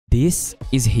This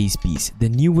is Haze, the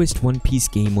newest One Piece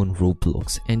game on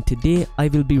Roblox, and today I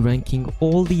will be ranking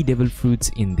all the devil fruits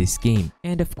in this game,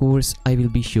 and of course I will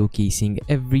be showcasing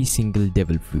every single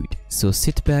devil fruit. So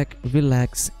sit back,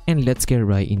 relax, and let's get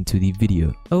right into the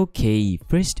video. Okay,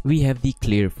 first we have the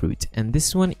clear fruit, and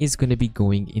this one is gonna be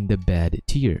going in the bad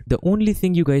tier. The only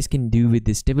thing you guys can do with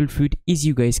this devil fruit is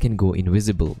you guys can go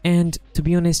invisible, and to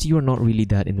be honest, you are not really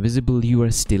that invisible, you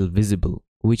are still visible,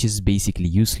 which is basically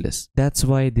useless. That's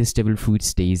why this devil fruit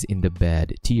stays in the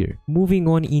bad tier. Moving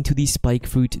on into the spike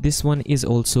fruit, this one is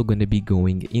also gonna be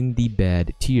going in the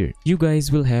bad tier. You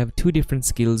guys will have two different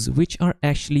skills which are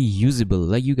actually usable,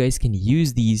 like you guys can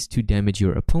use these to damage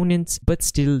your opponents, but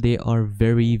still they are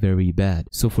very bad.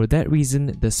 So for that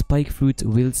reason, the spike fruit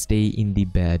will stay in the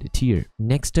bad tier.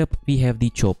 Next up, we have the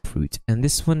chop fruit, and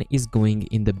this one is going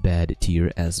in the bad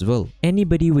tier as well.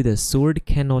 Anybody with a sword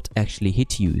cannot actually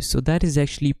hit you, so that is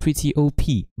actually pretty OP,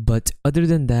 but other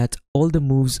than that, all the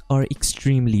moves are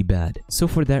extremely bad. So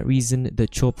for that reason, the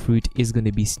chop fruit is going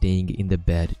to be staying in the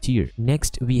bad tier.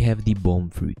 Next, we have the bomb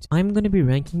fruit. I'm going to be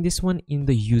ranking this one in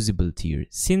the usable tier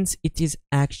since it is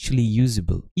actually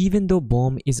usable. Even though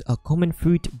bomb is a common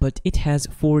fruit, but it has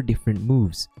 4 different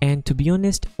moves, and to be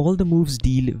honest, all the moves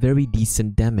deal very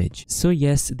decent damage. So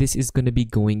yes, this is going to be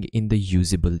going in the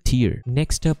usable tier.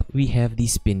 Next up, we have the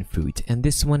spin fruit, and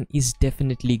this one is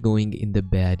definitely going in the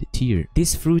bad tier.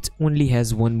 This fruit only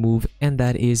has one move, and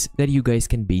that is that you guys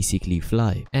can basically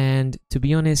fly, and to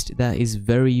be honest, that is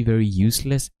very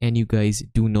useless, and you guys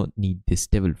do not need this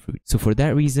devil fruit. So for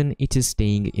that reason, it is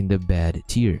staying in the bad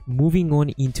tier. Moving on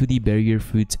into the barrier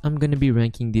fruit, I'm gonna be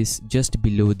ranking this just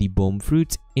below the bomb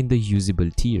fruit in the usable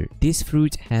tier. This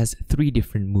fruit has 3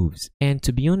 different moves, and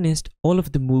to be honest, all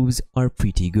of the moves are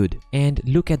pretty good. And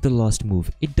look at the last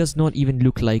move, it does not even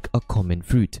look like a common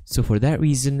fruit. So for that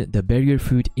reason, the barrier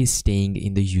fruit is staying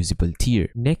in the usable tier.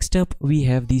 Next up, we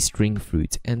have the string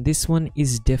fruit, and this one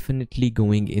is definitely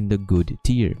going in the good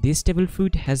tier. This devil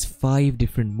fruit has 5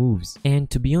 different moves, and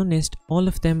to be honest, all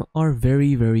of them are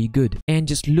very good. And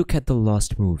just look at the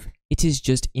last move, it is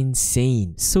just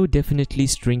insane. So definitely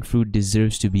string fruit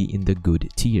deserves to be in the good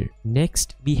tier.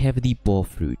 Next, we have the paw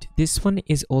fruit. This one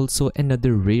is also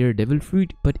another rare devil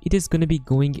fruit, but it is gonna be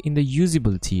going in the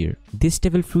usable tier. This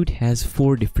devil fruit has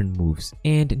 4 different moves,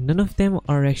 and none of them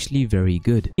are actually very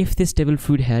good. If this devil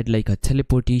fruit had like a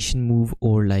teleportation move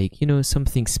or like, you know,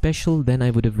 something special, then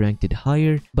I would have ranked it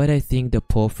higher, but I think the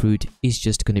paw fruit is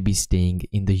just gonna be staying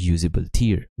in the usable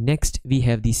tier. Next, we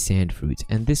have the sand fruit,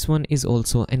 and this one is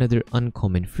also another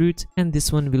uncommon fruit, and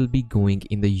this one will be going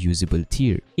in the usable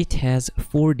tier. It has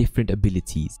 4 different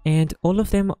abilities, and all of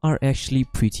them are actually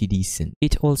pretty decent.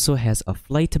 It also has a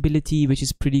flight ability, which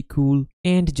is pretty cool,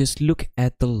 and just look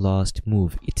at the last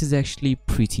move, it is actually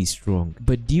pretty strong,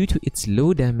 but due to its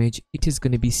low damage, it is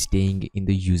going to be staying in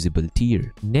the usable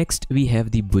tier. Next, we have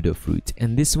the Buddha fruit,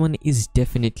 and this one is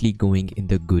definitely going in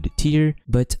the good tier,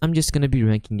 but I'm just going to be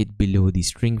ranking it below the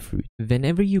string fruit.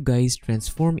 Whenever you guys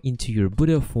transform into your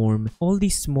Buddha form, all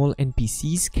these small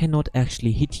NPCs cannot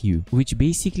actually hit you, which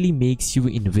basically makes you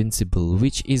invincible,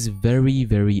 which is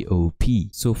very OP.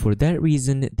 So for that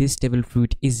reason, this devil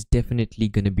fruit is definitely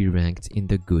gonna be ranked in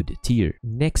the good tier.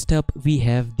 Next up, we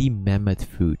have the mammoth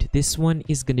fruit. This one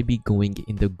is gonna be going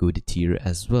in the good tier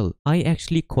as well. I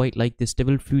actually quite like this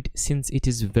devil fruit since it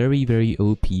is very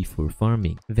OP for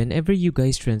farming. Whenever you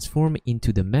guys transform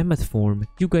into the mammoth form,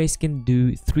 you guys can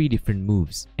do 3 different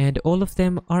moves, and all of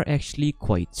them are actually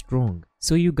quite strong.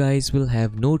 So you guys will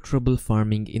have no trouble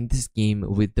farming in this game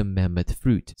with the mammoth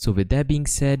fruit. So with that being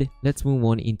said, let's move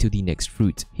on into the next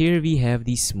fruit. Here we have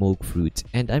the smoke fruit,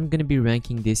 and I'm gonna be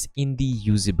ranking this in the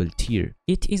usable tier.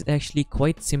 It is actually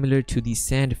quite similar to the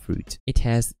sand fruit. It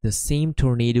has the same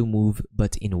tornado move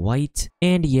but in white,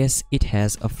 and yes, it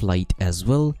has a flight as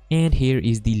well. And here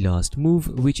is the last move,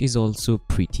 which is also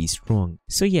pretty strong.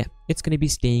 So yeah, it's gonna be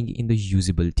staying in the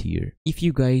usable tier. If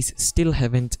you guys still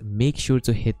haven't, make sure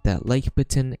to hit that like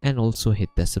button and also hit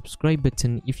the subscribe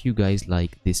button if you guys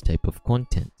like this type of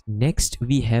content. Next,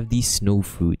 we have the snow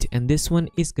fruit, and this one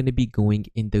is gonna be going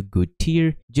in the good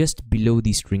tier just below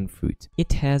the string fruit.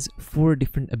 It has 4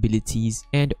 different abilities,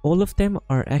 and all of them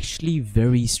are actually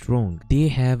very strong. They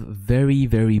have very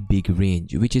big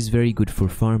range, which is very good for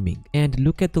farming. And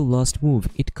look at the last move,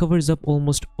 it covers up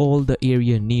almost all the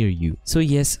area near you. So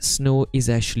yes, snow is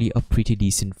actually a pretty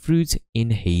decent fruit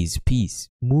in Haze piece.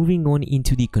 Moving on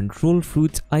into the control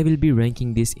fruit, I will be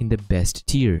ranking this in the best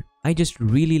tier. I just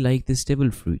really like this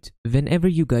devil fruit. Whenever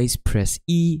you guys press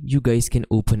E, you guys can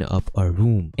open up a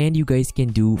room and you guys can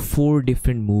do 4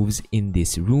 different moves in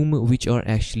this room which are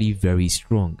actually very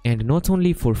strong. And not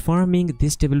only for farming,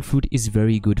 this devil fruit is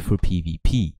very good for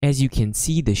PvP. As you can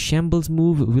see, the shambles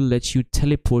move will let you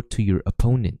teleport to your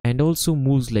opponent, and also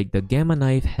moves like the gamma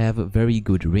knife have very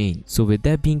good range. So with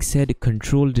that being said,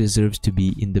 control deserves to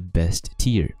be in the best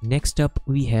tier. Next up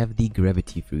we have the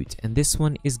gravity fruit, and this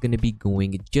one is gonna be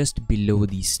going just below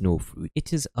the snow fruit.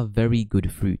 It is a very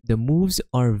good fruit. The moves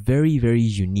are very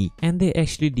unique and they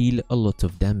actually deal a lot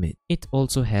of damage. It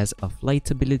also has a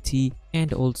flight ability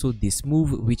and also this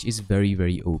move which is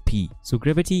very OP. So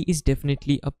gravity is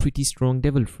definitely a pretty strong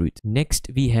devil fruit. Next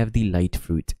we have the light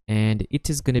fruit, and it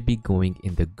is gonna be going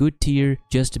in the good tier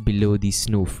just below the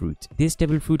snow fruit. This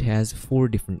devil fruit has 4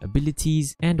 different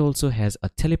abilities and also has a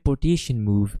teleportation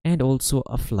move and also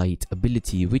a flight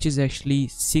ability, which is actually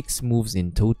 6 moves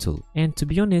in total. And to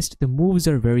be honest, the moves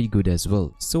are very good as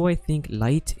well. So I think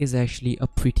light is actually a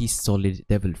pretty solid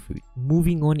devil fruit.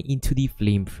 Moving on into the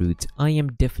flame fruit, I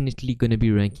am definitely gonna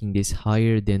be ranking this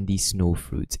higher than the snow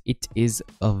fruit. It is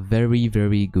a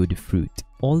very good fruit.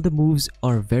 All the moves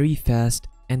are very fast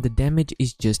and the damage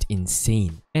is just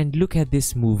insane. And look at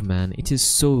this move, man, it is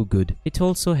so good. It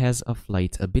also has a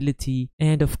flight ability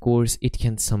and of course it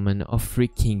can summon a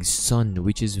freaking sun,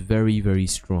 which is very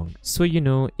strong. So you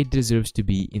know, it deserves to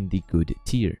be in the good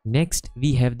tier. Next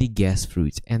we have the gas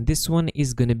fruit, and this one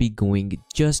is gonna be going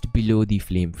just below the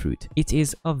flame fruit. It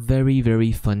is a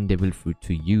very fun devil fruit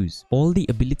to use. All the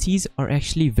abilities are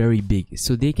actually very big,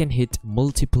 so they can hit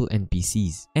multiple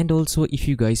NPCs. And also if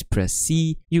you guys press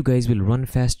C, you guys will run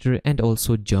faster and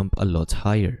also jump a lot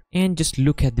higher. And just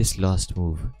look at this last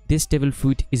move. This devil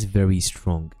fruit is very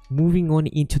strong. Moving on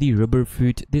into the rubber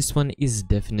fruit, this one is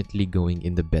definitely going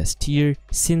in the best tier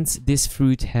since this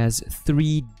fruit has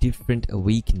 3 different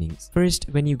awakenings. First,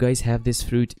 when you guys have this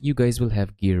fruit, you guys will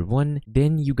have gear 1,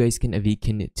 then you guys can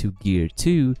awaken to gear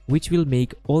 2, which will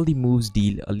make all the moves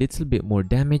deal a little bit more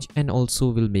damage and also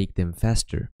will make them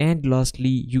faster. And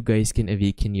lastly, you guys can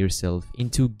awaken yourself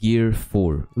into gear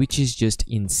 4, which is just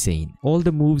insane. All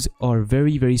the moves are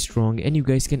very strong and you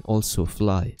guys can also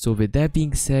fly. So with that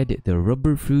being said, the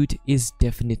rubber fruit is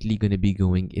definitely gonna be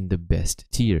going in the best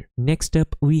tier. Next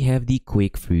up we have the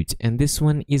quake fruit, and this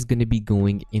one is gonna be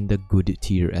going in the good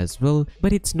tier as well,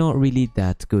 but it's not really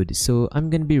that good, so I'm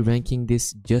gonna be ranking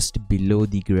this just below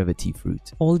the gravity fruit.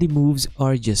 All the moves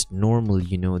are just normal,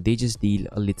 you know, they just deal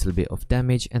a little bit of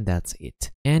damage and that's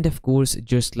it. And of course,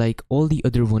 just like all the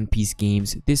other One Piece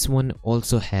games, this one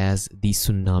also has the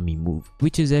tsunami move,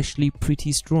 which is actually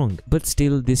pretty strong, but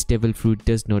still this devil fruit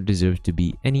does not deserve to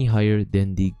be any higher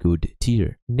than the good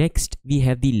tier. Next we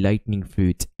have the lightning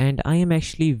fruit, and I am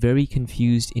actually very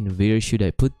confused in where should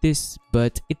I put this,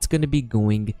 but it's gonna be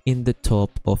going in the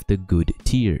top of the good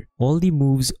tier. All the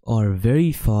moves are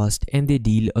very fast and they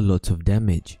deal a lot of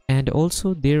damage, and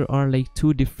also there are like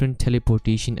 2 different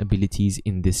teleportation abilities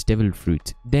in this devil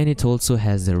fruit. Then it also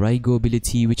has the Raigo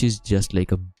ability, which is just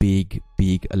like a big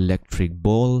electric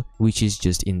ball, which is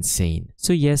just insane.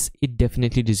 So yes, it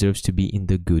definitely deserves to be in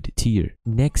the good tier.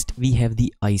 Next we have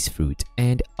the ice fruit,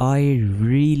 and I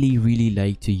really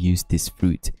like to use this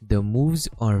fruit. The moves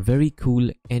are very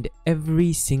cool and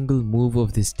every single move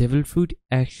of this devil fruit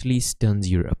actually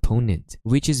stuns your opponent,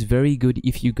 which is very good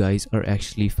if you guys are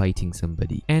actually fighting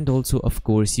somebody. And also of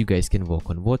course you guys can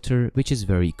walk on water, which is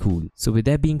very cool. So with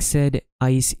that being said,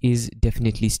 ice is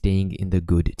definitely staying in the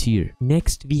good tier.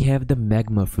 Next we have the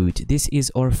magma fruit. This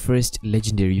is our first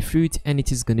legendary fruit and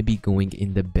it is gonna be going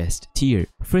in the best tier.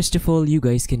 First of all, you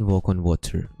guys can walk on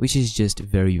water, which is just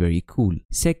very cool.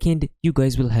 Second, you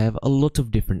guys will have a lot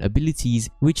of different abilities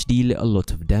which deal a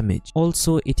lot of damage.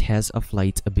 Also, it has a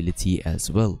flight ability as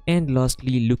well. And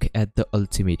lastly, look at the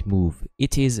ultimate move.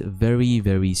 It is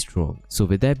very strong. So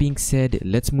with that being said,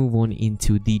 let's move on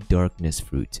into the darkness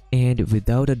fruit. And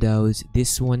without a doubt,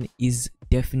 this one is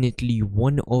definitely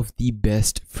one of the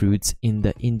best fruits in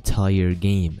the entire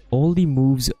game. All the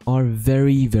moves are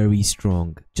very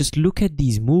strong. Just look at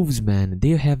these moves, man,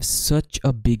 they have such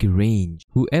a big range.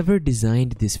 Whoever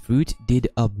designed this fruit did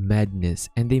a madness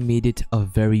and they made it a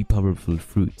very powerful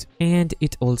fruit. And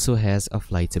it also has a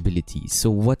flight ability, so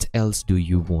what else do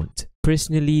you want?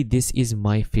 Personally, this is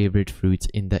my favorite fruit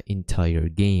in the entire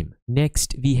game.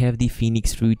 Next, we have the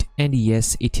Phoenix fruit, and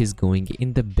yes, it is going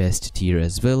in the best tier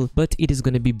as well, but it is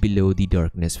gonna be below the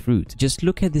darkness fruit. Just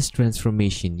look at this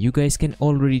transformation. You guys can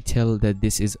already tell that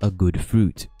this is a good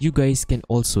fruit. You guys can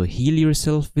also heal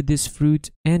yourself with this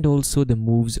fruit, and also the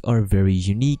moves are very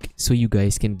unique, so you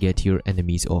guys can get your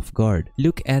enemies off guard.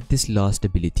 Look at this last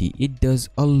ability. It does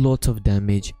a lot of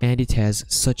damage and it has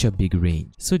such a big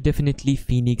range. So definitely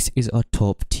Phoenix is a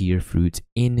top tier fruit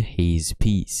in Haze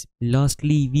piece.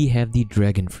 Lastly, we have the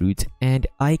dragon fruit, and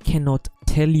I cannot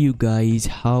tell you guys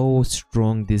how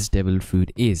strong this devil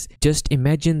fruit is. Just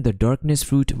imagine the darkness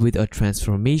fruit with a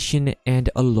transformation and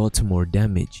a lot more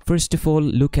damage. First of all,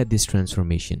 look at this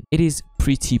transformation. It is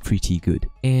pretty good,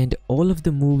 and all of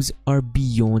the moves are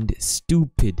beyond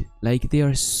stupid. Like, they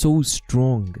are so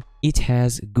strong. It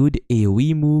has good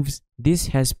AoE moves. This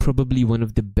has probably one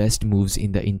of the best moves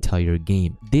in the entire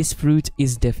game. This fruit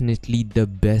is definitely the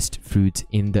best fruit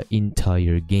in the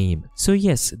entire game. So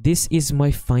yes, this is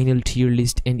my final tier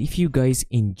list, and if you guys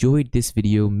enjoyed this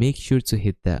video, make sure to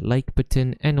hit that like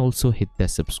button and also hit that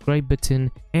subscribe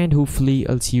button, and hopefully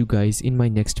I'll see you guys in my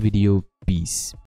next video. Peace.